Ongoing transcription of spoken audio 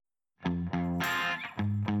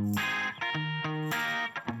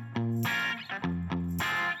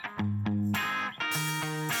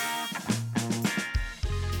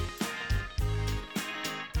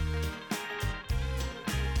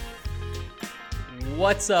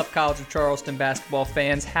What's up, College of Charleston basketball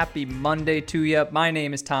fans? Happy Monday to you. My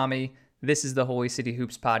name is Tommy. This is the Holy City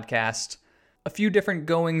Hoops podcast. A few different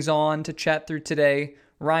goings on to chat through today.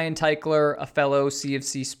 Ryan Teichler, a fellow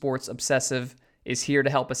CFC sports obsessive, is here to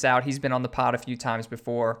help us out. He's been on the pod a few times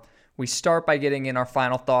before. We start by getting in our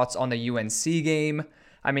final thoughts on the UNC game.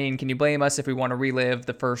 I mean, can you blame us if we want to relive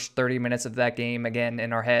the first 30 minutes of that game again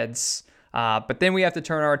in our heads? But then we have to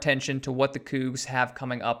turn our attention to what the Cougs have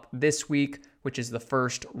coming up this week, which is the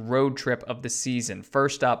first road trip of the season.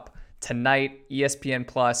 First up, tonight, ESPN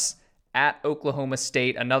Plus at Oklahoma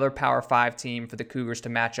State, another Power 5 team for the Cougars to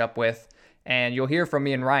match up with. And you'll hear from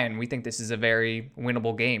me and Ryan. We think this is a very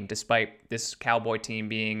winnable game, despite this Cowboy team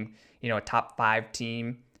being, a top 5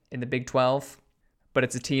 team in the Big 12. But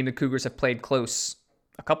it's a team the Cougars have played close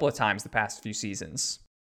a couple of times the past few seasons.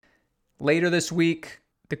 Later this week,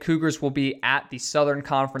 the Cougars will be at the Southern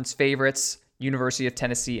Conference favorites, University of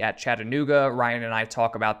Tennessee at Chattanooga. Ryan and I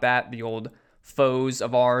talk about that, the old foes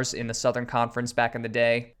of ours in the Southern Conference back in the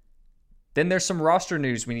day. Then there's some roster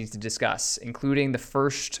news we need to discuss, including the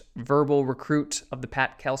first verbal recruit of the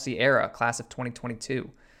Pat Kelsey era, class of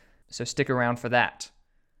 2022. So stick around for that.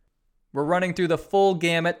 We're running through the full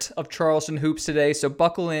gamut of Charleston hoops today, so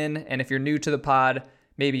buckle in. And if you're new to the pod,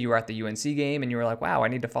 maybe you were at the UNC game and you were like, wow, I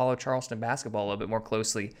need to follow Charleston basketball a little bit more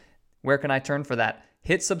closely. Where can I turn for that?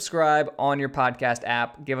 Hit subscribe on your podcast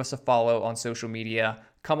app. Give us a follow on social media.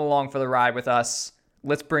 Come along for the ride with us.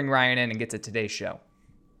 Let's bring Ryan in and get to today's show.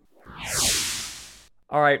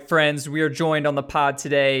 All right, friends, we are joined on the pod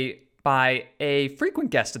today by a frequent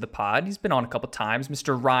guest of the pod. He's been on a couple times,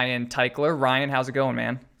 Mr. Ryan Teichler. Ryan, how's it going,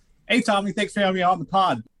 man? Hey, Tommy. Thanks for having me on the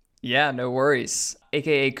pod. Yeah, no worries.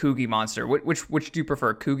 AKA Cougie Monster. Which do you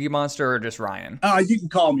prefer, Cougie Monster or just Ryan? You can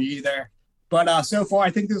call me either. But so far, I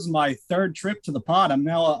think this is my third trip to the pod. I'm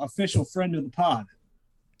now an official friend of the pod.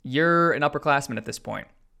 You're an upperclassman at this point.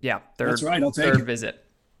 Yeah, that's right. I'll take third it. Visit.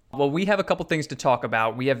 Well, we have a couple things to talk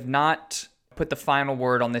about. We have not put the final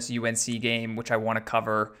word on this UNC game, which I want to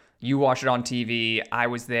cover. You watched it on TV. I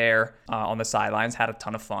was there on the sidelines, had a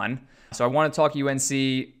ton of fun. So I want to talk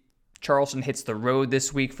UNC. Charleston hits the road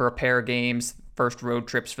this week for a pair of games. First road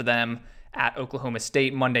trips for them at Oklahoma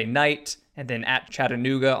State Monday night, and then at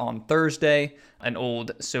Chattanooga on Thursday, an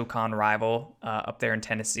old SoCon rival up there in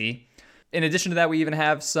Tennessee. In addition to that, we even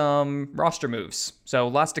have some roster moves. So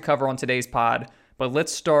lots to cover on today's pod, but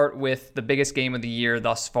let's start with the biggest game of the year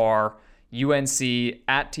thus far, UNC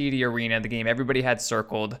at TD Arena, the game everybody had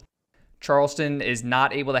circled. Charleston is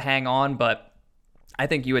not able to hang on, but I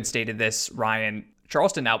think you had stated this, Ryan.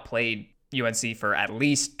 Charleston outplayed UNC for at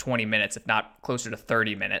least 20 minutes, if not closer to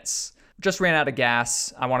 30 minutes. Just ran out of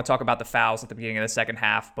gas. I want to talk about the fouls at the beginning of the second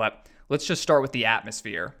half, but let's just start with the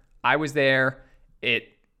atmosphere. I was there. It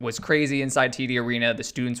was crazy inside TD Arena. The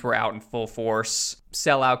students were out in full force.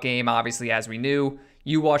 Sellout game, obviously, as we knew.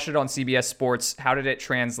 You watched it on CBS Sports. How did it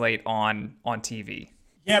translate on TV?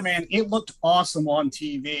 Yeah, man, it looked awesome on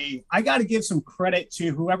TV. I got to give some credit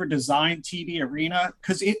to whoever designed TD Arena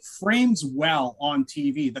because it frames well on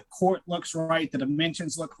TV. The court looks right. The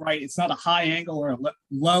dimensions look right. It's not a high angle or a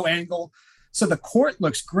low angle. So the court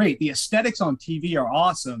looks great. The aesthetics on TV are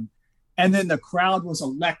awesome. And then the crowd was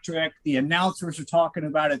electric. The announcers are talking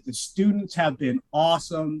about it. The students have been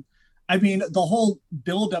awesome. I mean, the whole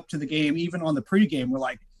build up to the game, even on the pregame, we're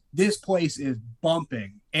like, this place is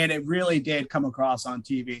bumping. And it really did come across on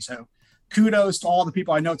TV. So kudos to all the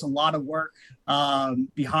people. I know it's a lot of work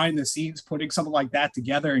behind the scenes, putting something like that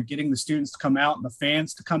together and getting the students to come out and the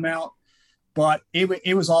fans to come out. But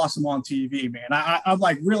it was awesome on TV, man. I'm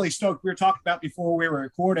like really stoked. We were talking about before we were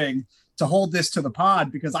recording to hold this to the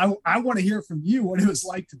pod because I want to hear from you what it was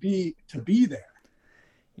like to be there.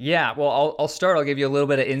 Yeah, well, I'll start. I'll give you a little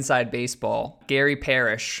bit of inside baseball. Gary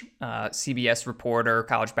Parrish, CBS reporter,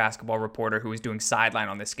 college basketball reporter who was doing sideline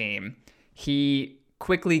on this game, he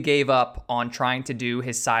quickly gave up on trying to do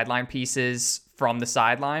his sideline pieces from the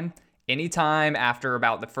sideline. Anytime after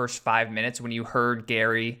about the first 5 minutes when you heard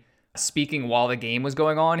Gary speaking while the game was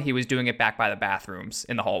going on, he was doing it back by the bathrooms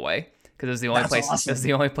in the hallway because it was the only place. Awesome. It was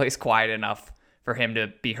the only place quiet enough for him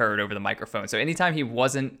to be heard over the microphone. So anytime he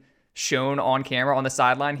wasn't shown on camera on the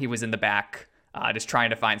sideline, he was in the back just trying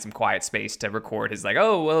to find some quiet space to record his in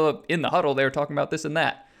the huddle they were talking about this and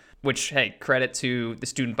that, which, hey, credit to the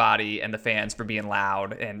student body and the fans for being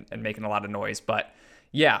loud and making a lot of noise. But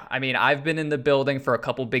yeah, I mean, I've been in the building for a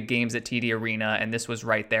couple big games at TD Arena, and this was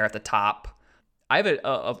right there at the top. I have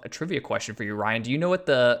a trivia question for you, Ryan. Do you know what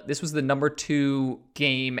this was the number 2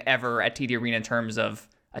 game ever at TD Arena in terms of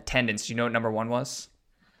attendance? Do you know what number 1 was?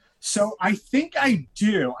 So I think I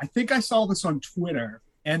do. I think I saw this on Twitter,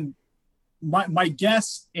 and my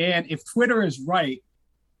guess, and if Twitter is right,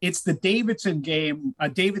 It's the Davidson game, a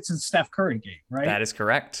Davidson Steph Curry game, right? That is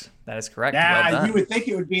correct. That is correct. Yeah, Well done. you would think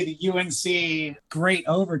it would be the UNC great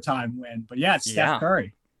overtime win, but yeah, it's Steph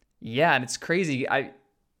Curry. Yeah, and it's crazy.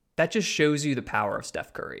 That just shows you the power of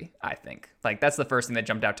Steph Curry, I think. Like, that's the first thing that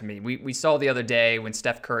jumped out to me. We saw the other day when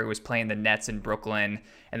Steph Curry was playing the Nets in Brooklyn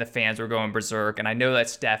and the fans were going berserk. And I know that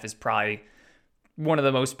Steph is probably one of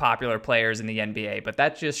the most popular players in the NBA, but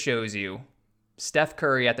that just shows you Steph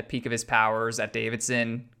Curry at the peak of his powers at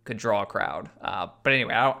Davidson could draw a crowd. But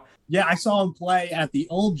anyway, I saw him play at the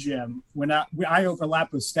old gym when I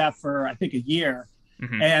overlapped with Steph for, I think, a year.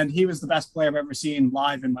 Mm-hmm. And he was the best player I've ever seen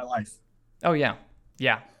live in my life. Oh, yeah.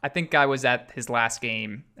 Yeah. I think I was at his last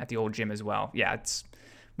game at the old gym as well. Yeah,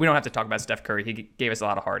 we don't have to talk about Steph Curry. He gave us a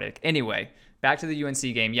lot of heartache. Anyway, back to the UNC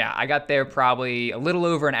game. Yeah, I got there probably a little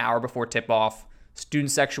over an hour before tip-off. Student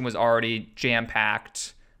section was already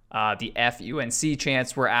jam-packed. The FUNC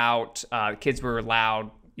chants were out. Kids were loud,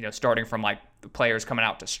 starting from like the players coming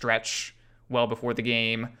out to stretch well before the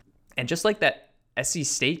game. And just like that SC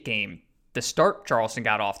State game, the start Charleston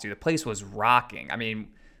got off to, the place was rocking. I mean,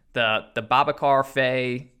 the Babacar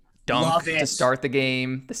Faye dunk to start the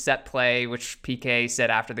game, the set play, which PK said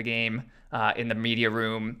after the game in the media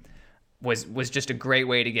room, was just a great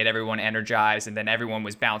way to get everyone energized. And then everyone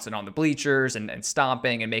was bouncing on the bleachers and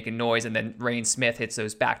stomping and making noise. And then Rain Smith hits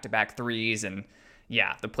those back-to-back threes. And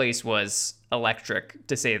yeah, the place was electric,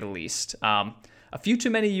 to say the least. A few too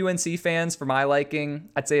many UNC fans for my liking.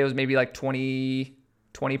 I'd say it was maybe like 20%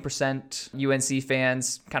 UNC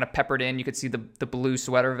fans kind of peppered in. You could see the blue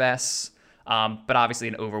sweater vests, but obviously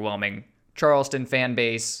an overwhelming Charleston fan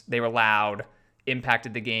base. They were loud,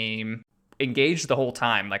 impacted the game, engaged the whole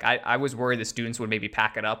time. Like I was worried the students would maybe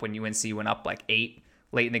pack it up when UNC went up like 8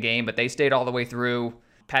 late in the game, but they stayed all the way through.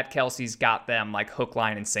 Pat Kelsey's got them like hook,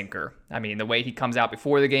 line, and sinker. I mean, the way he comes out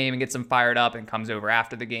before the game and gets them fired up and comes over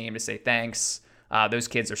after the game to say thanks. Those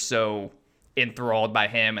kids are so enthralled by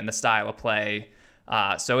him and the style of play.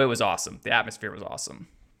 So it was awesome. The atmosphere was awesome.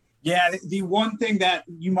 Yeah, the one thing that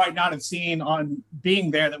you might not have seen on being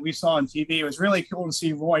there that we saw on TV, it was really cool to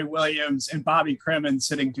see Roy Williams and Bobby Crimmins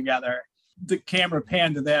sitting together. The camera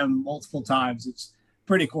panned to them multiple times. It's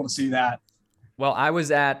pretty cool to see that. Well, I was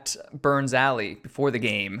at Burns Alley before the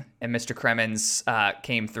game, and Mr. Crimmins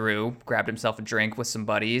came through, grabbed himself a drink with some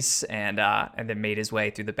buddies, and then made his way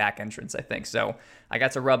through the back entrance, I think. So I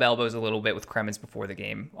got to rub elbows a little bit with Crimmins before the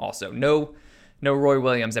game also. No Roy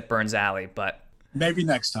Williams at Burns Alley, but maybe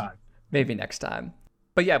next time. Maybe next time.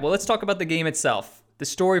 But yeah, well, let's talk about the game itself. The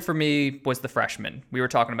story for me was the freshman. We were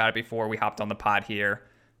talking about it before we hopped on the pod here.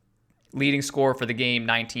 Leading scorer for the game,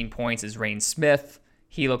 19 points, is Rain Smith.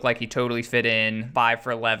 He looked like he totally fit in. 5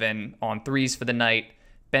 for 11 on threes for the night.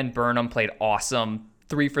 Ben Burnham played awesome.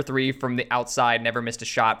 3 for 3 from the outside, never missed a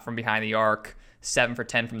shot from behind the arc. 7 for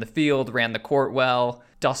 10 from the field, ran the court well,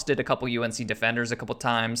 dusted a couple UNC defenders a couple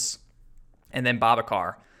times. And then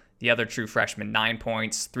Babacar, the other true freshman, 9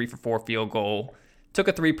 points, 3 for 4 field goal. Took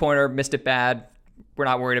a three-pointer, missed it bad. We're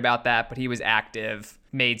not worried about that, but he was active,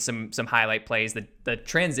 made some highlight plays. The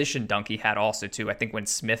transition dunk he had also, too. I think when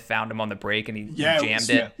Smith found him on the break and he jammed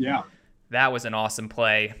it. Yeah. That was an awesome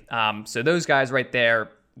play. So those guys right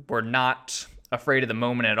there were not afraid of the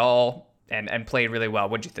moment at all and played really well.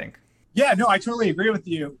 What'd you think? Yeah, no, I totally agree with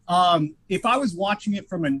you. If I was watching it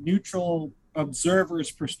from a neutral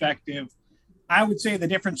observer's perspective, I would say the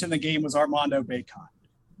difference in the game was Armando Bacot.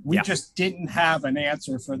 We just didn't have an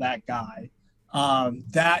answer for that guy.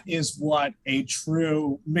 That is what a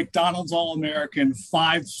true McDonald's All-American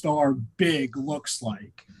 5-star big looks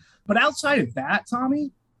like. But outside of that,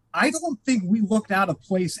 Tommy, I don't think we looked out of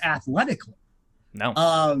place athletically. No.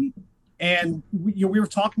 And we were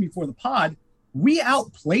talking before the pod. We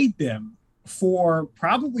outplayed them for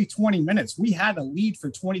probably 20 minutes. We had a lead for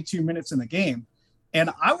 22 minutes in the game. And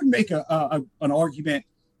I would make an argument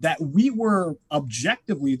that we were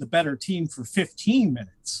objectively the better team for 15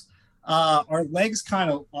 minutes. Our legs kind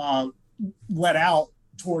of let out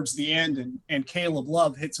towards the end, and Caleb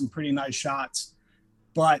Love hit some pretty nice shots.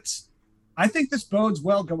 But I think this bodes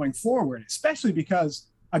well going forward, especially because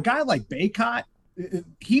a guy like Bacot,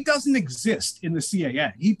 he doesn't exist in the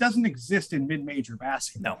CAA. He doesn't exist in mid-major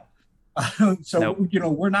basketball. No.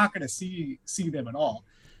 We're not going to see them at all.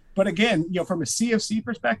 But again, from a CFC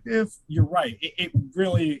perspective, you're right. It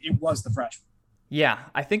was the freshman. Yeah,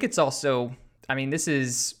 I think it's also, I mean, this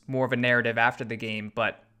is more of a narrative after the game,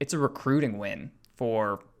 but it's a recruiting win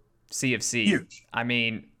for CFC. Huge. I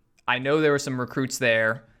mean, I know there were some recruits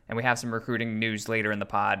there, and we have some recruiting news later in the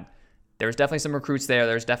pod. There's definitely some recruits there.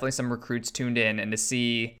 There's definitely some recruits tuned in, and to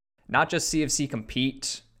see not just CFC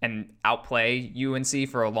compete and outplay UNC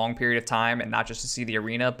for a long period of time, and not just to see the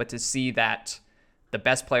arena, but to see that the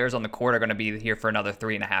best players on the court are going to be here for another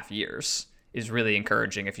 3.5 years is really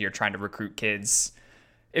encouraging if you're trying to recruit kids.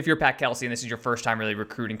 If you're Pat Kelsey and this is your first time really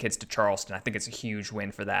recruiting kids to Charleston, I think it's a huge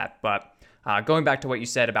win for that. But going back to what you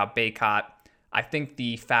said about Bacot, I think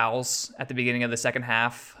the fouls at the beginning of the second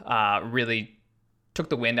half really took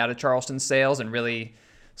the wind out of Charleston's sails and really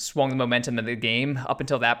swung the momentum of the game. Up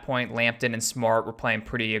until that point, Lampton and Smart were playing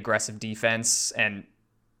pretty aggressive defense and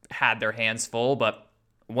had their hands full. But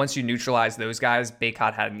once you neutralize those guys,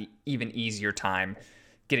 Bacot had an even easier time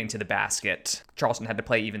getting to the basket. Charleston had to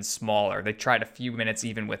play even smaller. They tried a few minutes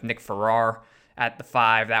even with Nick Farrar at the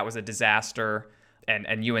 5. That was a disaster. And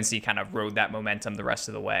UNC kind of rode that momentum the rest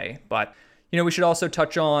of the way. But, we should also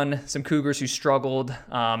touch on some Cougars who struggled.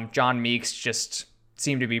 John Meeks just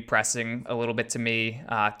seemed to be pressing a little bit to me.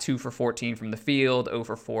 2 for 14 from the field, 0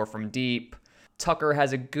 for 4 from deep. Tucker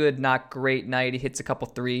has a good, not great night. He hits a couple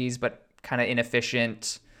threes, but kind of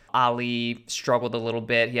inefficient. Ali struggled a little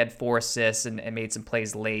bit. He had 4 assists and made some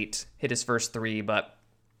plays late. Hit his first 3, but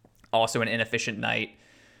also an inefficient night.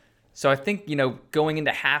 So I think, going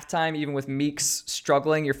into halftime, even with Meeks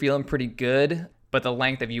struggling, you're feeling pretty good. But the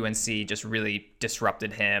length of UNC just really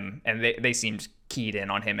disrupted him, and they seemed keyed in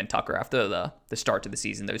on him and Tucker after the start to the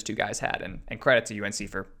season those two guys had. And credit to UNC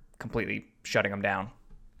for completely shutting them down.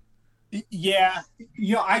 Yeah,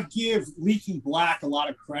 I give Leaky Black a lot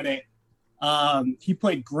of credit. He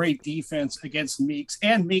played great defense against Meeks,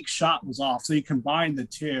 and Meeks' shot was off, so you combined the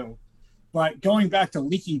two. But going back to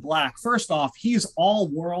Leaky Black, first off, he's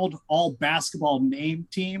all-world, all-basketball name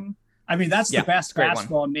team. I mean, that's the best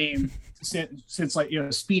basketball name since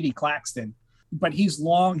Speedy Claxton. But he's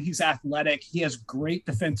long, he's athletic, he has great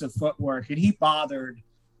defensive footwork, and he bothered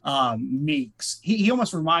Meeks. He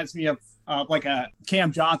almost reminds me of like a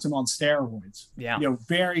Cam Johnson on steroids. Yeah.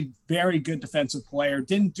 Very, very good defensive player.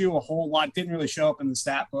 Didn't do a whole lot, didn't really show up in the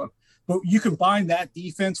stat book. But you combine that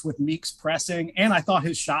defense with Meeks pressing, and I thought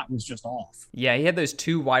his shot was just off. Yeah, he had those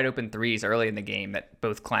 2 wide open threes early in the game that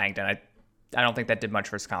both clanged, and I don't think that did much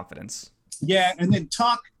for his confidence. Yeah, and then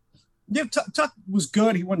Tuck was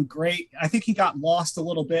good. He wasn't great. I think he got lost a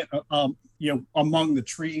little bit, among the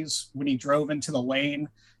trees when he drove into the lane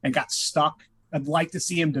and got stuck. I'd like to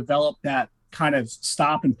see him develop that kind of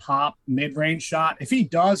stop and pop mid-range shot. If he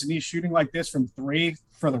does, and he's shooting like this from 3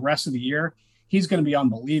 for the rest of the year, he's going to be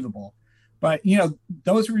unbelievable. But,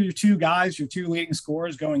 those were your 2 guys, your 2 leading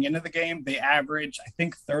scorers going into the game. They averaged, I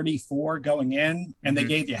think, 34 going in, and they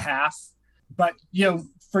gave you half. But,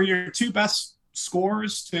 for your 2 best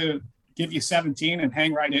scorers to give you 17 and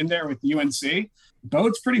hang right in there with UNC,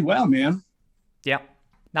 bodes pretty well, man. Yeah.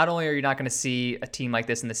 Not only are you not going to see a team like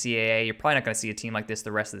this in the CAA, you're probably not going to see a team like this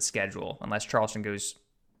the rest of the schedule unless Charleston goes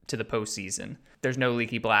to the postseason. There's no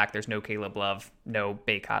Leaky Black, there's no Caleb Love, no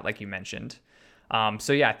Bacot, like you mentioned.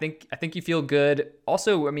 So yeah, I think you feel good.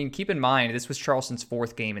 Also, keep in mind, this was Charleston's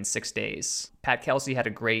 4th game in 6 days. Pat Kelsey had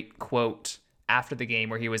a great quote after the game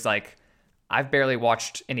where he was like, "I've barely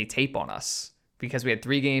watched any tape on us because we had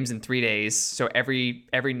 3 games in 3 days. So every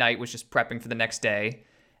night was just prepping for the next day.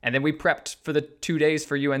 And then we prepped for the 2 days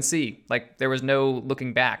for UNC. Like, there was no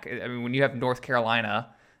looking back. When you have North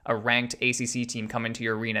Carolina, a ranked ACC team, come into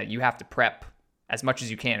your arena, you have to prep as much as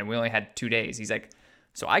you can. And we only had 2 days." He's like,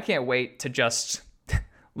 "So I can't wait to just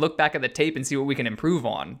look back at the tape and see what we can improve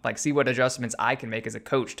on. Like, see what adjustments I can make as a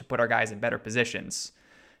coach to put our guys in better positions."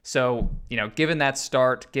 So, given that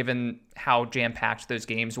start, given how jam-packed those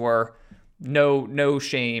games were, no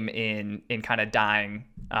shame in kind of dying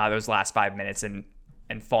those last 5 minutes and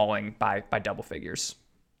falling by double figures.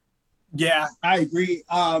 Yeah, I agree.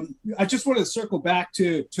 I just wanted to circle back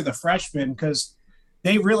to the freshmen because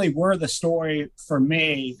they really were the story for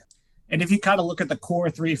me. And if you kind of look at the core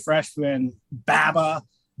 3 freshmen, Baba,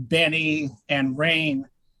 Benny, and Rain,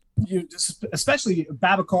 especially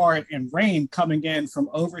Babacar and Rain coming in from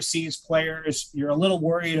overseas players, you're a little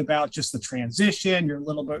worried about just the transition. You're a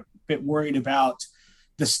little bit worried about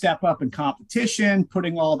the step up in competition,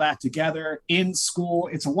 putting all that together in school.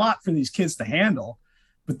 It's a lot for these kids to handle,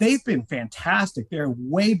 but they've been fantastic. They're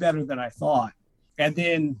way better than I thought. And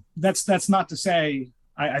then that's not to say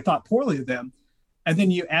I thought poorly of them. And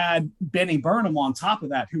then you add Benny Burnham on top of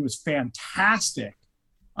that, who was fantastic.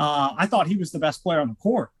 I thought he was the best player on the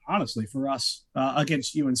court, honestly, for us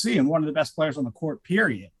against UNC, and one of the best players on the court,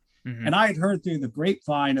 period. Mm-hmm. And I had heard through the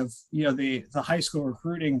grapevine of, the high school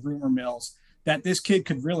recruiting rumor mills that this kid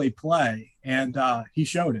could really play, and he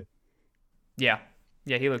showed it. Yeah,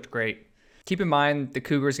 he looked great. Keep in mind, the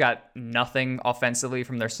Cougars got nothing offensively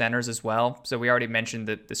from their centers as well. So we already mentioned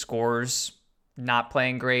that the scorers not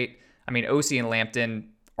playing great. OC and Lampton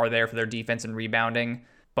are there for their defense and rebounding,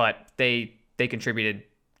 but they contributed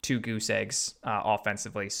 2 goose eggs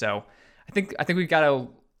offensively. So I think we've got to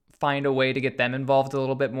find a way to get them involved a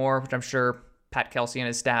little bit more, which I'm sure Pat Kelsey and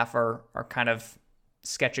his staff are kind of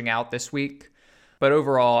sketching out this week. But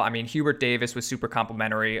overall, I mean, Hubert Davis was super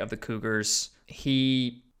complimentary of the Cougars.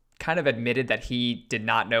 He kind of admitted that he did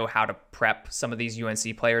not know how to prep some of these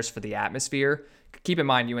UNC players for the atmosphere. Keep in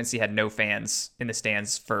mind, UNC had no fans in the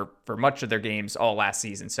stands for much of their games all last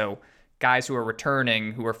season. So guys who are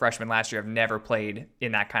returning, who were freshmen last year, have never played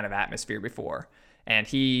in that kind of atmosphere before. And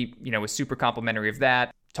he, was super complimentary of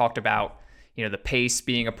that. Talked about, the pace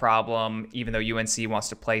being a problem, even though UNC wants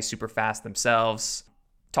to play super fast themselves.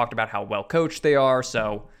 Talked about how well coached they are.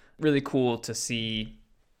 So really cool to see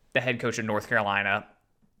the head coach of North Carolina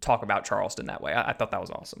talk about Charleston that way. I thought that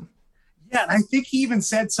was awesome. Yeah, and I think he even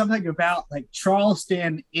said something about like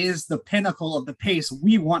Charleston is the pinnacle of the pace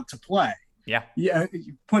we want to play. Yeah,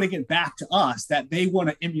 putting it back to us that they want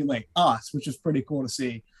to emulate us, which is pretty cool to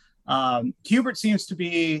see. Hubert seems to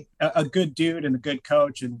be a good dude and a good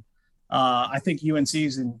coach, and I think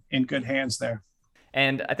UNC's in good hands there.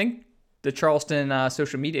 And I think the Charleston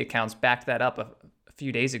social media accounts backed that up a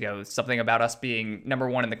few days ago. Something about us being number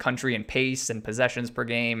 1 in the country in pace and possessions per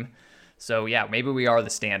game. So yeah, maybe we are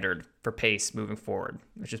the standard for pace moving forward,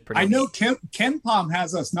 which is pretty. I know KenPom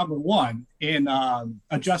has us number 1 in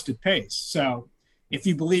adjusted pace. So if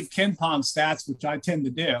you believe KenPom stats, which I tend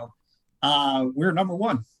to do, we're number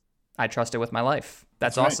 1. I trust it with my life.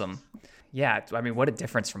 That's awesome. Right. Yeah, I mean, what a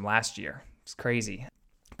difference from last year. It's crazy.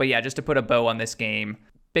 But yeah, just to put a bow on this game,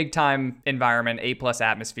 big time environment, A+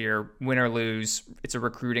 atmosphere, win or lose. It's a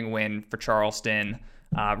recruiting win for Charleston.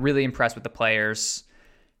 Really impressed with the players.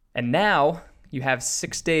 And now you have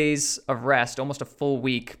 6 days of rest, almost a full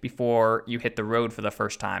week before you hit the road for the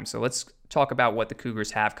first time. So let's talk about what the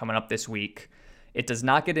Cougars have coming up this week. It does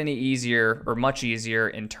not get any easier or much easier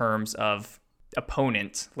in terms of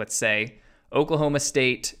opponent, let's say. Oklahoma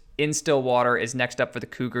State in Stillwater is next up for the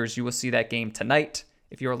Cougars. You will see that game tonight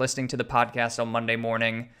if you're listening to the podcast on Monday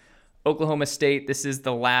morning. Oklahoma State, this is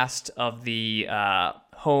the last of the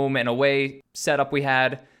home and away setup we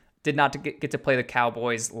had. Did not get to play the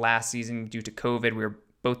Cowboys last season due to COVID.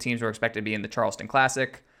 Both teams were expected to be in the Charleston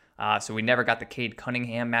Classic, so we never got the Cade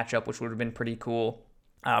Cunningham matchup, which would have been pretty cool.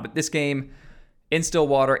 But this game in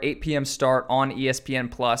Stillwater, 8 p.m. start on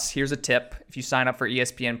ESPN+. Here's a tip. If you sign up for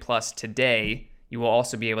ESPN+ today, you will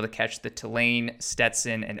also be able to catch the Tulane,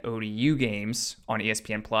 Stetson, and ODU games on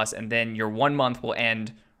ESPN+, and then your 1 month will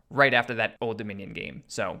end right after that Old Dominion game.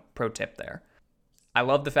 So, pro tip there. I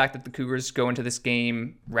love the fact that the Cougars go into this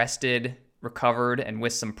game rested, recovered, and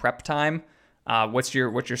with some prep time. What's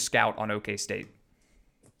your scout on OK State?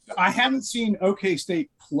 I haven't seen OK State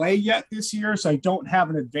play yet this year, so I don't have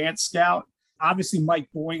an advanced scout. Obviously, Mike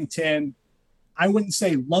Boynton, I wouldn't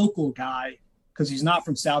say local guy because he's not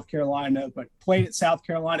from South Carolina, but played at South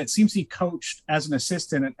Carolina. It seems he coached as an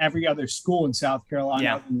assistant at every other school in South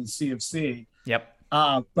Carolina other than the CFC. Yep.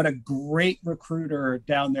 But a great recruiter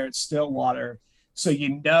down there at Stillwater. So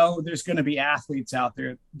there's going to be athletes out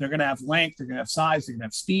there. They're going to have length, they're going to have size, they're going to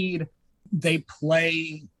have speed. They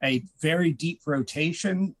play a very deep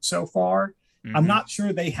rotation so far. Mm-hmm. I'm not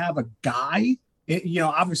sure they have a guy.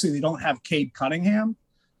 Obviously they don't have Cade Cunningham.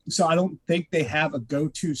 So I don't think they have a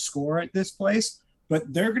go-to scorer at this place.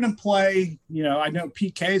 But they're going to play, I know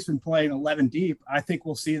PK's been playing 11 deep. I think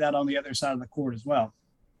we'll see that on the other side of the court as well.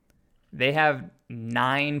 They have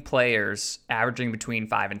 9 players averaging between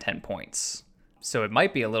 5 and 10 points. So it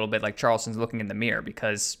might be a little bit like Charleston's looking in the mirror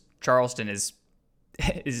because Charleston is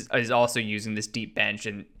also using this deep bench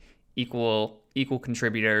and equal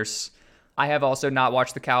contributors. I have also not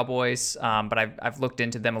watched the Cowboys, but I've looked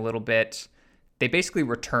into them a little bit. They basically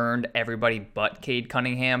returned everybody but Cade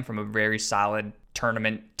Cunningham from a very solid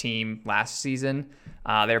tournament team last season.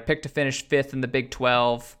 They were picked to finish 5th in the Big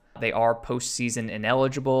 12. They are postseason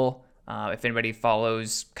ineligible. If anybody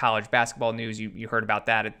follows college basketball news, you heard about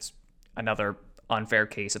that. It's another unfair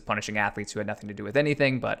case of punishing athletes who had nothing to do with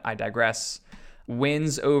anything, but I digress.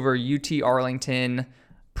 Wins over UT Arlington,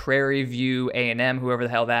 Prairie View A&M, whoever the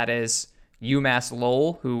hell that is, UMass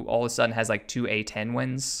Lowell, who all of a sudden has like 2 A-10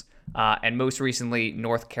 wins, and most recently,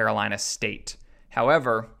 North Carolina State.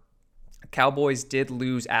 However, Cowboys did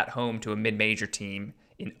lose at home to a mid-major team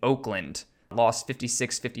in Oakland, lost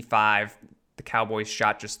 56-55. The Cowboys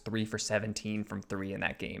shot just 3 for 17 from 3 in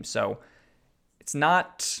that game. So it's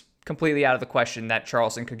not completely out of the question that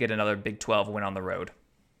Charleston could get another Big 12 win on the road.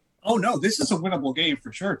 Oh, no, this is a winnable game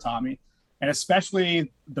for sure, Tommy. And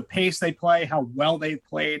especially the pace they play, how well they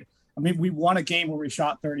played. I mean, we won a game where we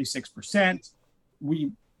shot 36%.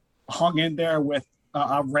 We hung in there with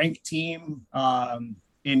a ranked team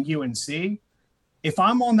in UNC. If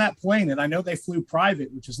I'm on that plane, and I know they flew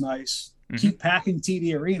private, which is nice, keep packing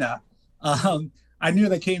TD Arena. I knew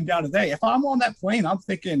they came down today. If I'm on that plane, I'm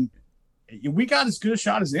thinking we got as good a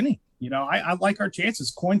shot as any. I like our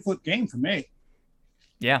chances. Coin flip game for me.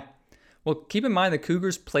 Yeah. Well, keep in mind the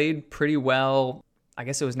Cougars played pretty well. I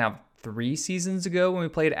guess it was now 3 seasons ago when we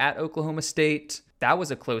played at Oklahoma State. That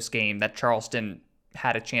was a close game that Charleston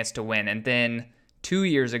had a chance to win. And then 2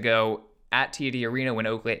 years ago at TD Arena when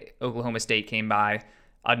Oklahoma State came by,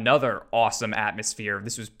 another awesome atmosphere.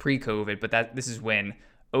 This was pre-COVID, but this is when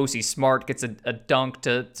O.C. Smart gets a dunk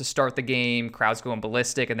to start the game. Crowd's going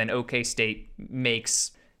ballistic, and then OK State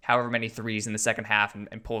makes however many threes in the second half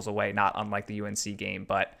and pulls away, not unlike the UNC game.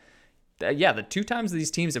 But the 2 times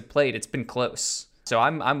these teams have played, it's been close. So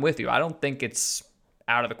I'm with you. I don't think it's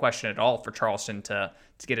out of the question at all for Charleston to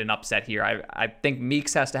get an upset here. I think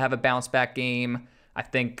Meeks has to have a bounce back game. I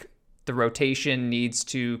think the rotation needs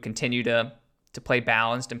to continue to play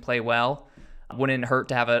balanced and play well. Wouldn't hurt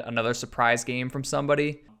to have another surprise game from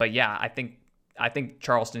somebody. But yeah, I think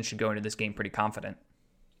Charleston should go into this game pretty confident.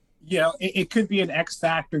 It could be an X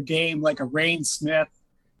factor game like a Rain Smith.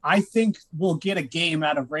 I think we'll get a game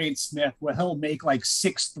out of Rain Smith where he'll make like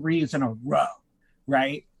 6 threes in a row,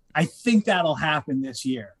 right? I think that'll happen this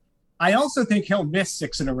year. I also think he'll miss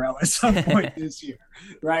 6 in a row at some point this year,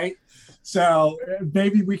 right? So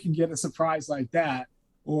maybe we can get a surprise like that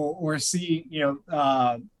or see,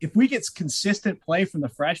 if we get consistent play from the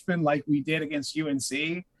freshmen like we did against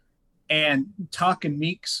UNC and Tuck and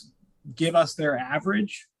Meeks give us their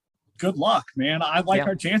average, good luck, man. I like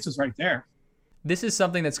our chances right there. This is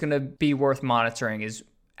something that's going to be worth monitoring is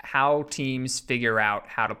how teams figure out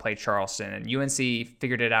how to play Charleston. And UNC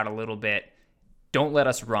figured it out a little bit. Don't let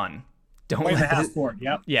us run. Don't play the half court.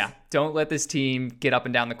 Yep. Yeah. Don't let this team get up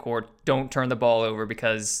and down the court. Don't turn the ball over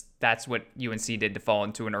because that's what UNC did to fall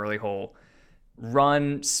into an early hole.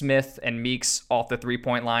 Run Smith and Meeks off the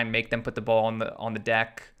 3-point line. Make them put the ball on the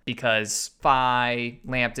deck because Phi,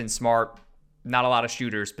 Lampton, Smart, not a lot of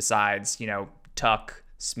shooters besides, Tuck,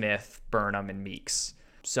 Smith, Burnham, and Meeks.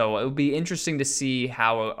 So it would be interesting to see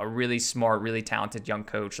how a really smart, really talented young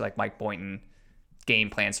coach like Mike Boynton game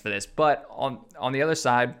plans for this. But on the other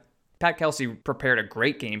side, Pat Kelsey prepared a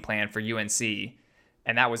great game plan for UNC,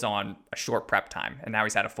 and that was on a short prep time, and now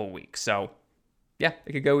he's had a full week. So, yeah,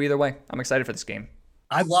 it could go either way. I'm excited for this game.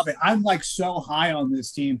 I love it. I'm like so high on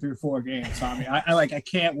this team through 4 games, Tommy. I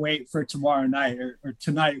can't wait for tomorrow night or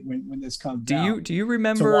tonight when this comes out. Do you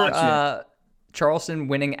remember Charleston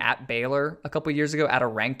winning at Baylor a couple years ago at a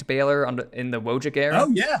ranked Baylor in the Wojcik era?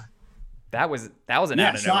 Oh yeah, that was an out of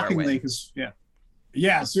nowhere shockingly, win.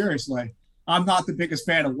 Yeah, seriously. I'm not the biggest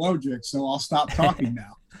fan of Wojcik, so I'll stop talking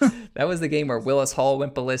now. That was the game where Willis Hall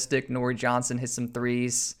went ballistic, Nori Johnson hit some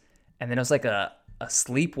threes, and then it was like a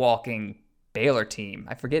sleepwalking Baylor team.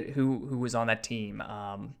 I forget who was on that team.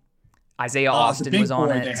 Isaiah Austin was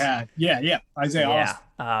on it. They had. Yeah, Isaiah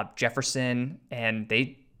Austin. Jefferson, and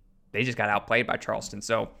they just got outplayed by Charleston.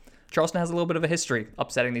 So Charleston has a little bit of a history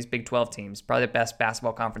upsetting these Big 12 teams. Probably the best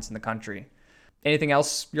basketball conference in the country. Anything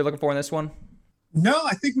else you're looking for in this one? No,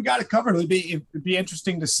 I think we got it covered. It'd be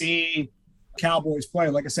interesting to see Cowboys play.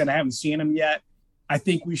 Like I said, I haven't seen them yet. I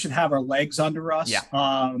think we should have our legs under us.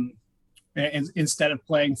 Yeah. Instead of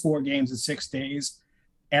playing 4 games in 6 days.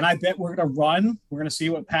 And I bet we're going to run. We're going to see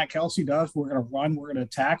what Pat Kelsey does. We're going to run. We're going to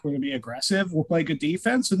attack. We're going to be aggressive. We'll play good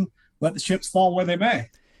defense and let the chips fall where they may.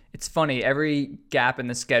 It's funny. Every gap in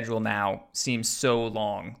the schedule now seems so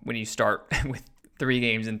long when you start with 3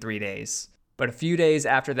 games in 3 days. But a few days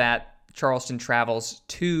after that, Charleston travels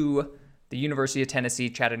to the University of Tennessee,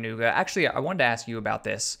 Chattanooga. Actually, I wanted to ask you about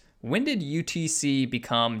this. When did UTC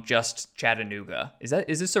become just Chattanooga?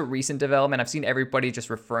 Is this a recent development? I've seen everybody just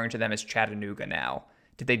referring to them as Chattanooga now.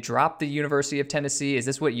 Did they drop the University of Tennessee? Is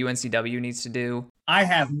this what UNCW needs to do? I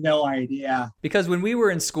have no idea. Because when we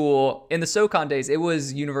were in school, in the SoCon days, it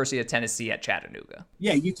was University of Tennessee at Chattanooga.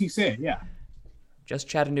 Yeah, UTC, yeah. Just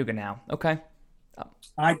Chattanooga now. Okay.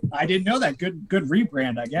 I didn't know that. Good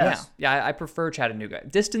rebrand, I guess. Yeah, I prefer Chattanooga.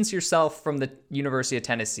 Distance yourself from the University of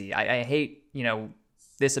Tennessee. I hate,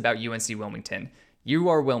 this about UNC Wilmington. You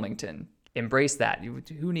are Wilmington. Embrace that.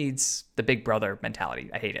 Who needs the big brother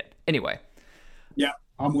mentality? I hate it. Anyway. Yeah,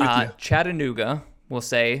 I'm with you. Chattanooga, we'll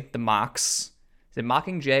say the Mocs. Is it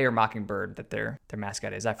Mockingjay or Mockingbird that their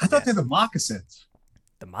mascot is? I thought they're the Moccasins.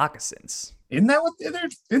 The Moccasins. Isn't that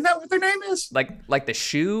what their name is? Like the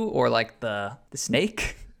shoe or like the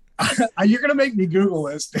snake? You're gonna make me Google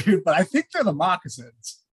this, dude, but I think they're the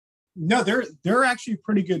Moccasins. No, they're actually a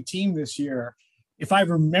pretty good team this year. If I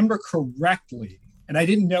remember correctly, and I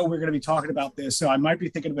didn't know we were going to be talking about this, so I might be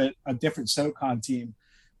thinking of a different SoCon team.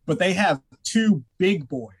 But they have two big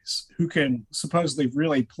boys who can supposedly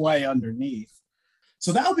really play underneath.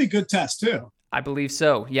 So that'll be a good test too. I believe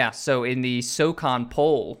so. Yeah. So in the SoCon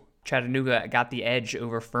poll, Chattanooga got the edge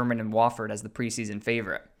over Furman and Wofford as the preseason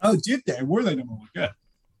favorite. Oh, did they? Were they number one? Good.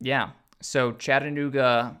 Yeah. So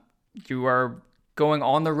Chattanooga, you are going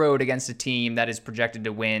on the road against a team that is projected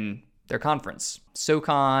to win their conference.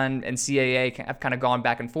 SoCon and CAA have kind of gone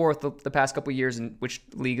back and forth the past couple of years in which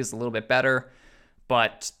league is a little bit better.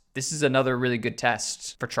 But this is another really good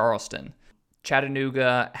test for Charleston.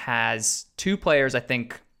 Chattanooga has two players I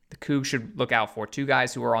think the Cougs should look out for. Two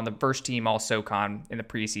guys who are on the first team all SoCon in the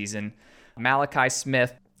preseason. Malachi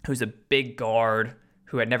Smith, who's a big guard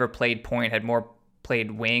who had never played point, had more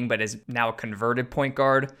played wing, but is now a converted point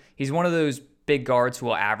guard. He's one of those big guards who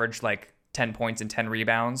will average like 10 points and 10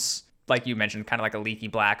 rebounds. Like you mentioned, kind of like a Leaky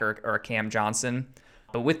Black or a Cam Johnson.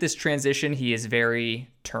 But with this transition, he is very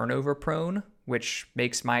turnover prone, which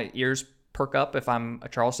makes my ears perk up if I'm a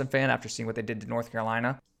Charleston fan after seeing what they did to North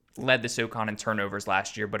Carolina. Led the SoCon in turnovers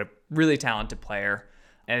last year, but a really talented player.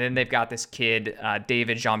 And then they've got this kid,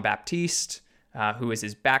 David Jean-Baptiste, who is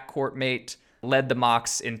his backcourt mate, led the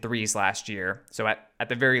Mocs in threes last year. So at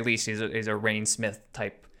the very least, he's a Rain Smith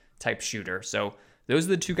type shooter. So those are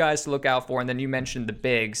the two guys to look out for. And then you mentioned the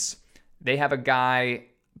bigs. They have a guy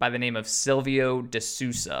by the name of Silvio De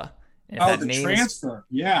Sousa. Transfer.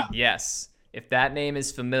 Yeah. Yes. If that name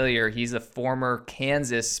is familiar, he's a former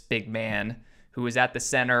Kansas big man who was at the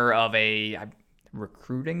center of a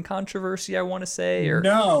recruiting controversy, I want to say, or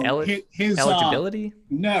his eligibility.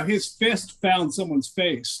 His fist found someone's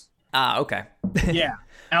face. Okay. Yeah,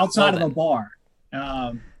 outside of a bar,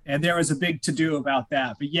 and there was a big to-do about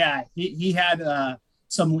that. But yeah, he had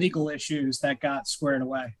some legal issues that got squared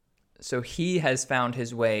away. So he has found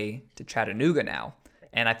his way to Chattanooga now,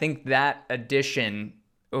 and I think that addition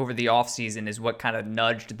over the offseason is what kind of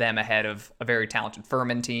nudged them ahead of a very talented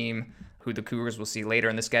Furman team, who the Cougars will see later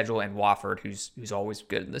in the schedule, and Wofford, who's always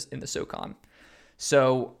good in the SoCon.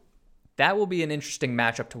 So that will be an interesting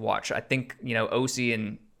matchup to watch. I think, OC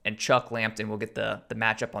and Chuck Lampton will get the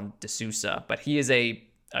matchup on De Sousa, but he is a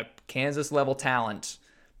Kansas-level talent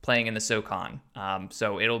playing in the SoCon.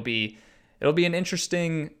 So it'll be an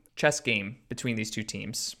interesting chess game between these two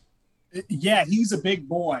teams. Yeah, he's a big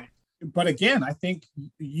boy. But again, I think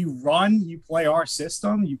you play our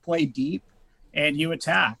system, you play deep, and you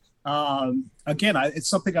attack. Again, it's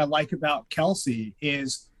something I like about Kelsey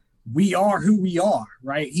is we are who we are,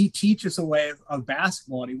 right? He teaches a way of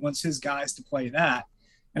basketball, and he wants his guys to play that.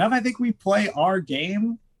 And if I think we play our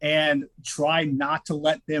game and try not to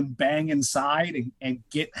let them bang inside and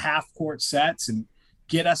get half court sets and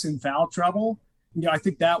get us in foul trouble, I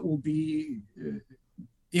think that will be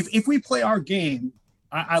if we play our game.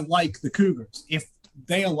 I like the Cougars. If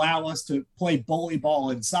they allow us to play bully ball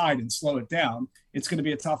inside and slow it down, it's going to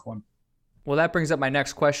be a tough one. Well, that brings up my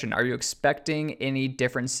next question. Are you expecting any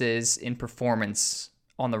differences in performance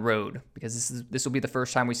on the road? Because this will be the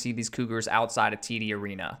first time we see these Cougars outside of TD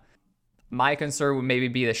Arena. My concern would maybe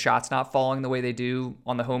be the shots not falling the way they do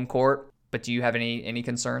on the home court, but do you have any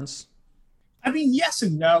concerns? I mean, yes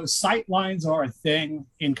and no. Sight lines are a thing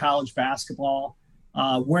in college basketball.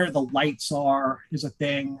 Where the lights are is a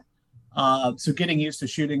thing. So getting used to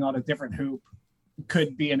shooting on a different hoop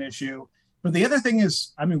could be an issue. But the other thing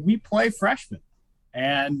is, we play freshmen,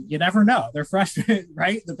 and you never know. They're freshmen,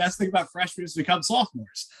 right? The best thing about freshmen is to become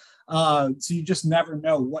sophomores. So you just never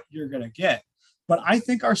know what you're going to get. But I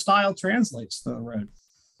think our style translates to the road.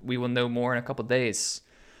 We will know more in a couple of days.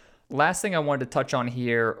 Last thing I wanted to touch on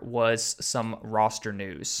here was some roster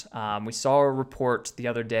news. We saw a report the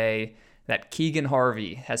other day that Keegan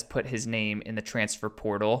Harvey has put his name in the transfer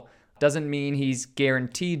portal. Doesn't mean he's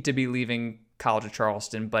guaranteed to be leaving College of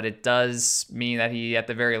Charleston, but it does mean that he, at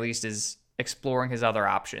the very least, is exploring his other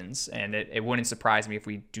options. And it wouldn't surprise me if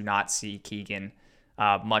we do not see Keegan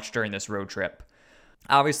much during this road trip.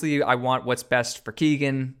 Obviously, I want what's best for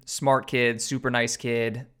Keegan. Smart kid, super nice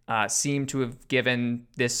kid. Seemed to have given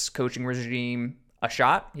this coaching regime a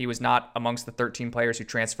shot. He was not amongst the 13 players who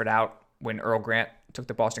transferred out when Earl Grant took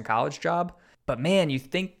the Boston College job. But man, you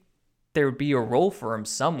think there would be a role for him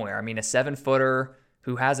somewhere. I mean, a 7-footer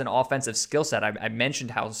who has an offensive skill set. I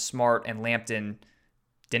mentioned how Smart and Lampton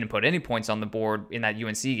didn't put any points on the board in that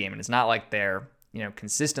UNC game, and it's not like they're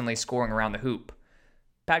consistently scoring around the hoop.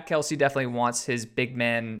 Pat Kelsey definitely wants his big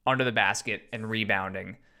men under the basket and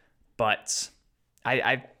rebounding, but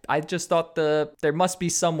I just thought there must be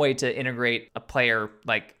some way to integrate a player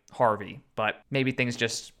like Harvey, but maybe things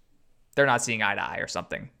just they're not seeing eye to eye or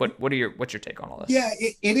something. What's your take on all this? Yeah,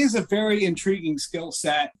 it is a very intriguing skill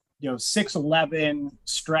set. 6'11",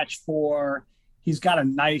 stretch four. He's got a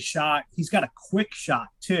nice shot. He's got a quick shot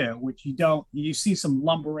too, which you see some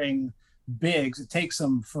lumbering bigs. It takes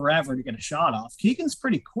them forever to get a shot off. Keegan's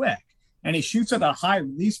pretty quick, and he shoots at a high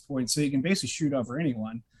release point, so you can basically shoot over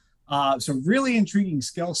anyone. So really intriguing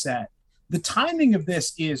skill set. The timing of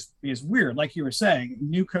this is weird. Like you were saying,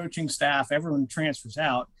 new coaching staff, everyone transfers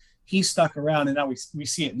out. He's stuck around, and now we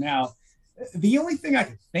see it now. The only thing I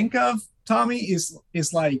can think of, Tommy,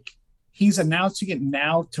 is like he's announcing it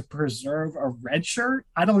now to preserve a red shirt.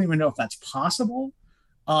 I don't even know if that's possible.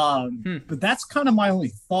 But that's kind of my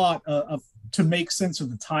only thought of to make sense of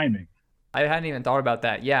the timing. I hadn't even thought about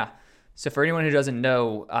that. Yeah. So for anyone who doesn't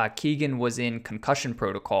know, Keegan was in concussion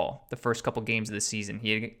protocol the first couple games of the season.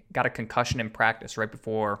 He had got a concussion in practice right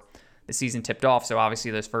before the season tipped off. So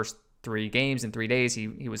obviously those first 3 games in 3 days,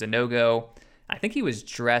 he was a no-go. I think he was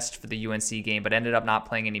dressed for the UNC game, but ended up not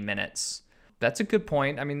playing any minutes. That's a good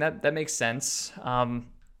point. I mean, that makes sense.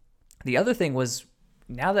 The other thing was,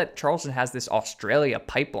 now that Charleston has this Australia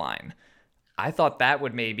pipeline, I thought that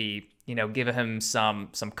would maybe, give him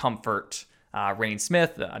some comfort. Rain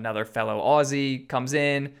Smith, another fellow Aussie, comes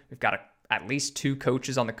in. We've got at least 2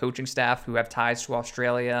 coaches on the coaching staff who have ties to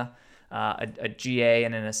Australia, a GA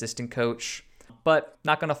and an assistant coach. But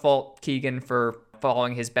not going to fault Keegan for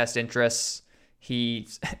following his best interests.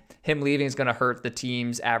 Him leaving is going to hurt the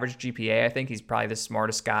team's average GPA. I think he's probably the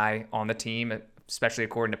smartest guy on the team, especially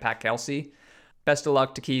according to Pat Kelsey. Best of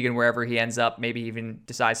luck to Keegan wherever he ends up, maybe even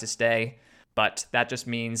decides to stay. But that just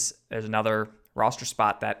means there's another roster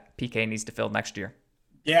spot that PK needs to fill next year.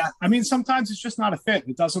 Yeah, I mean, sometimes it's just not a fit.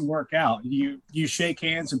 It doesn't work out. You shake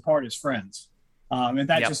hands and part as friends. And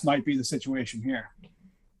that just might be the situation here.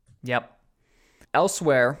 Yep.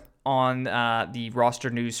 Elsewhere on the roster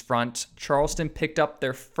news front, Charleston picked up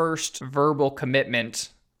their first verbal commitment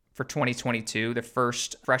for 2022, the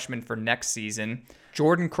first freshman for next season.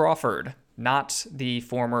 Jordan Crawford, not the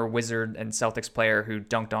former Wizard and Celtics player who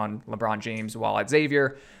dunked on LeBron James while at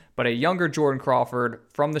Xavier, but a younger Jordan Crawford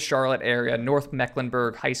from the Charlotte area, North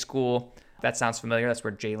Mecklenburg High School. That sounds familiar. That's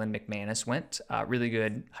where Jalen McManus went. Really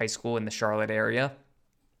good high school in the Charlotte area.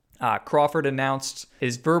 Crawford announced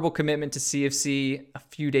his verbal commitment to CFC a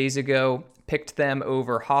few days ago, picked them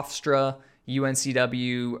over Hofstra,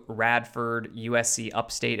 UNCW, Radford, USC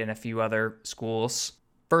Upstate, and a few other schools.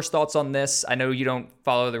 First thoughts on this. I know you don't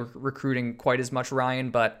follow the recruiting quite as much,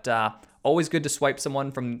 Ryan, but always good to swipe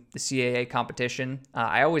someone from the CAA competition.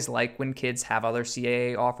 I always like when kids have other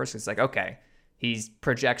CAA offers. It's like, okay, he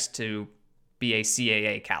projects to be a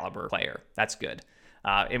CAA caliber player. That's good.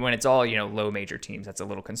 And when it's all, low major teams, that's a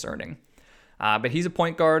little concerning. But he's a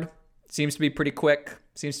point guard, seems to be pretty quick,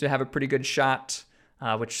 seems to have a pretty good shot,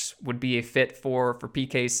 which would be a fit for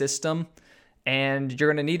PK's system. And you're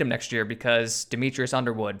going to need him next year because Demetrius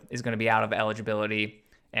Underwood is going to be out of eligibility,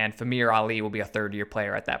 and Famir Ali will be a third-year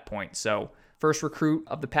player at that point. So first recruit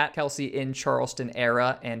of the Pat Kelsey in Charleston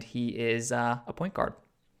era, and he is a point guard.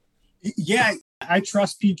 Yeah, I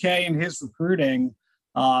trust PK in his recruiting,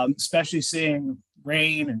 especially seeing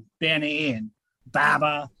Rain and Benny and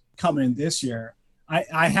Baba coming in this year.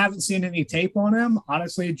 I haven't seen any tape on him.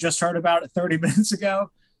 Honestly, just heard about it 30 minutes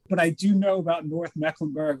ago. But I do know about North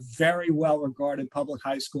Mecklenburg, very well-regarded public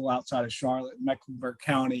high school outside of Charlotte, Mecklenburg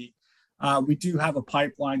County. We do have a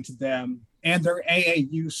pipeline to them. And their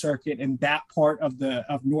AAU circuit in that part of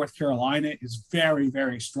North Carolina is very,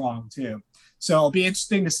 very strong too. So it'll be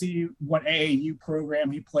interesting to see what AAU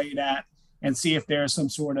program he played at and see if there's some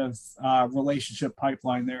sort of relationship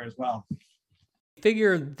pipeline there as well. I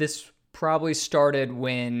figure this probably started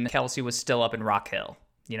when Kelsey was still up in Rock Hill,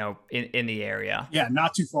 in the area. Yeah,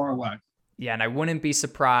 not too far away. Yeah, and I wouldn't be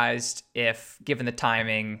surprised if, given the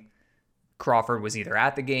timing, Crawford was either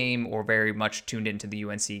at the game or very much tuned into the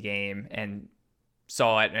UNC game and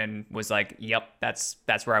saw it and was like, yep, that's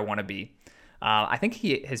where I want to be. I think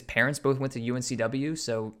his parents both went to UNCW,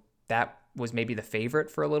 so that was maybe the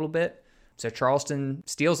favorite for a little bit. So Charleston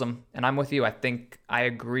steals him, and I'm with you. I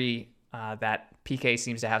agree that PK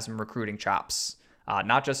seems to have some recruiting chops,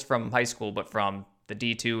 not just from high school, but from the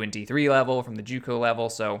D2 and D3 level, from the JUCO level.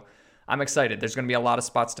 So I'm excited. There's going to be a lot of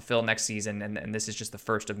spots to fill next season, and this is just the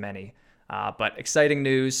first of many. But exciting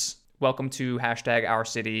news. Welcome to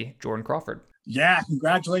 #OurCity, Jordan Crawford. Yeah,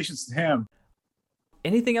 congratulations to him.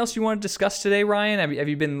 Anything else you want to discuss today, Ryan? Have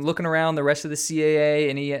you been looking around the rest of the CAA?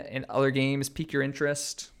 Any other games pique your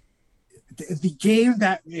interest? The game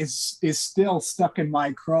that is still stuck in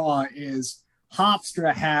my craw is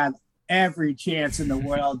Hofstra had every chance in the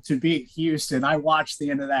world to beat Houston. I watched the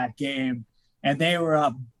end of that game, and they were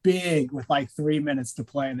up big with like 3 minutes to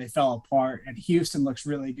play, and they fell apart. And Houston looks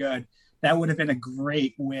really good. That would have been a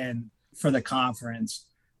great win for the conference.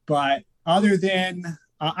 But other than,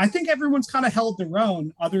 I think everyone's kind of held their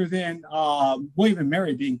own, other than William and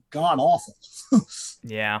Mary being god awful.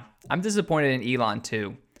 Yeah, I'm disappointed in Elon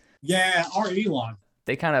too. Yeah, our Elon.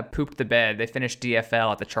 They kind of pooped the bed. They finished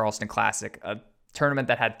DFL at the Charleston Classic, a tournament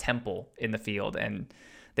that had Temple in the field, and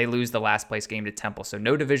they lose the last place game to Temple. So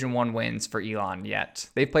no Division I wins for Elon yet.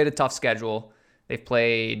 They've played a tough schedule. They've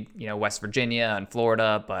played, West Virginia and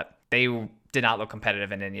Florida, but they did not look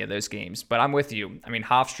competitive in any of those games. But I'm with you. I mean,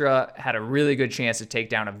 Hofstra had a really good chance to take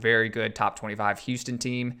down a very good top 25 Houston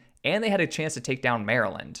team, and they had a chance to take down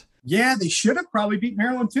Maryland. Yeah, they should have probably beat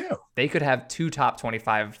Maryland too. They could have 2 top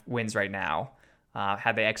 25 wins right now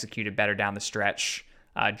had they executed better down the stretch.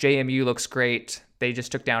 JMU looks great. They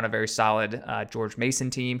just took down a very solid George Mason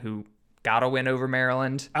team who got a win over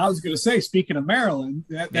Maryland. I was going to say, speaking of Maryland,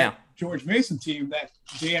 that George Mason team that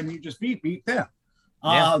JMU just beat them.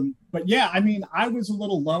 But yeah, I mean, I was a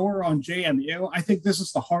little lower on JMU. I think this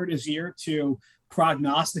is the hardest year to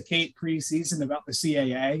prognosticate preseason about the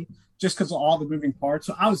CAA just because of all the moving parts.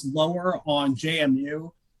 So I was lower on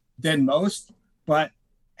JMU than most. But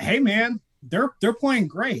hey, man, they're playing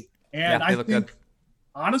great. And I think,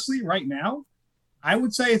 honestly, right now, I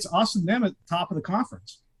would say it's us and them at the top of the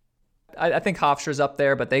conference. I think Hofstra's up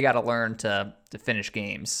there, but they got to learn to finish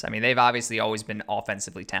games. I mean, they've obviously always been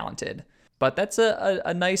offensively talented. But that's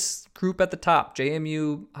a nice group at the top.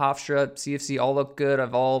 JMU, Hofstra, CFC all look good.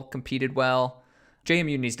 Have all competed well.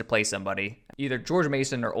 JMU needs to play somebody. Either George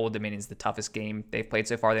Mason or Old Dominion's the toughest game they've played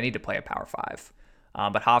so far. They need to play a Power 5.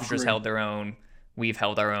 But Hofstra's held their own. We've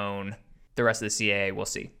held our own. The rest of the CAA, we'll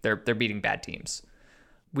see. They're beating bad teams.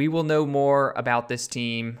 We will know more about this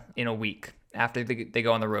team in a week after they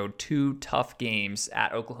go on the road. 2 tough games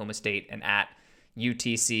at Oklahoma State and at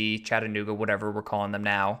UTC, Chattanooga, whatever we're calling them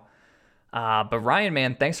now. But Ryan,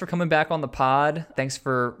 man, thanks for coming back on the pod. Thanks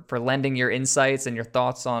for lending your insights and your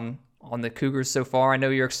thoughts on the Cougars so far. I know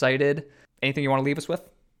you're excited. Anything you want to leave us with?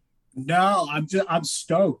 No, I'm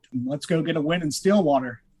stoked. Let's go get a win in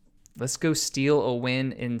Stillwater. Let's go steal a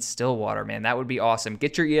win in Stillwater, man. That would be awesome.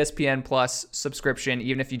 Get your ESPN Plus subscription,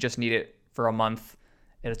 even if you just need it for a month.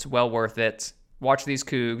 It's well worth it. Watch these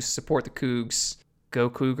Cougs. Support the Cougs. Go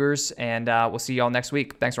Cougars. And we'll see y'all next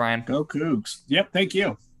week. Thanks, Ryan. Go Cougs. Yep, thank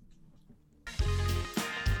you.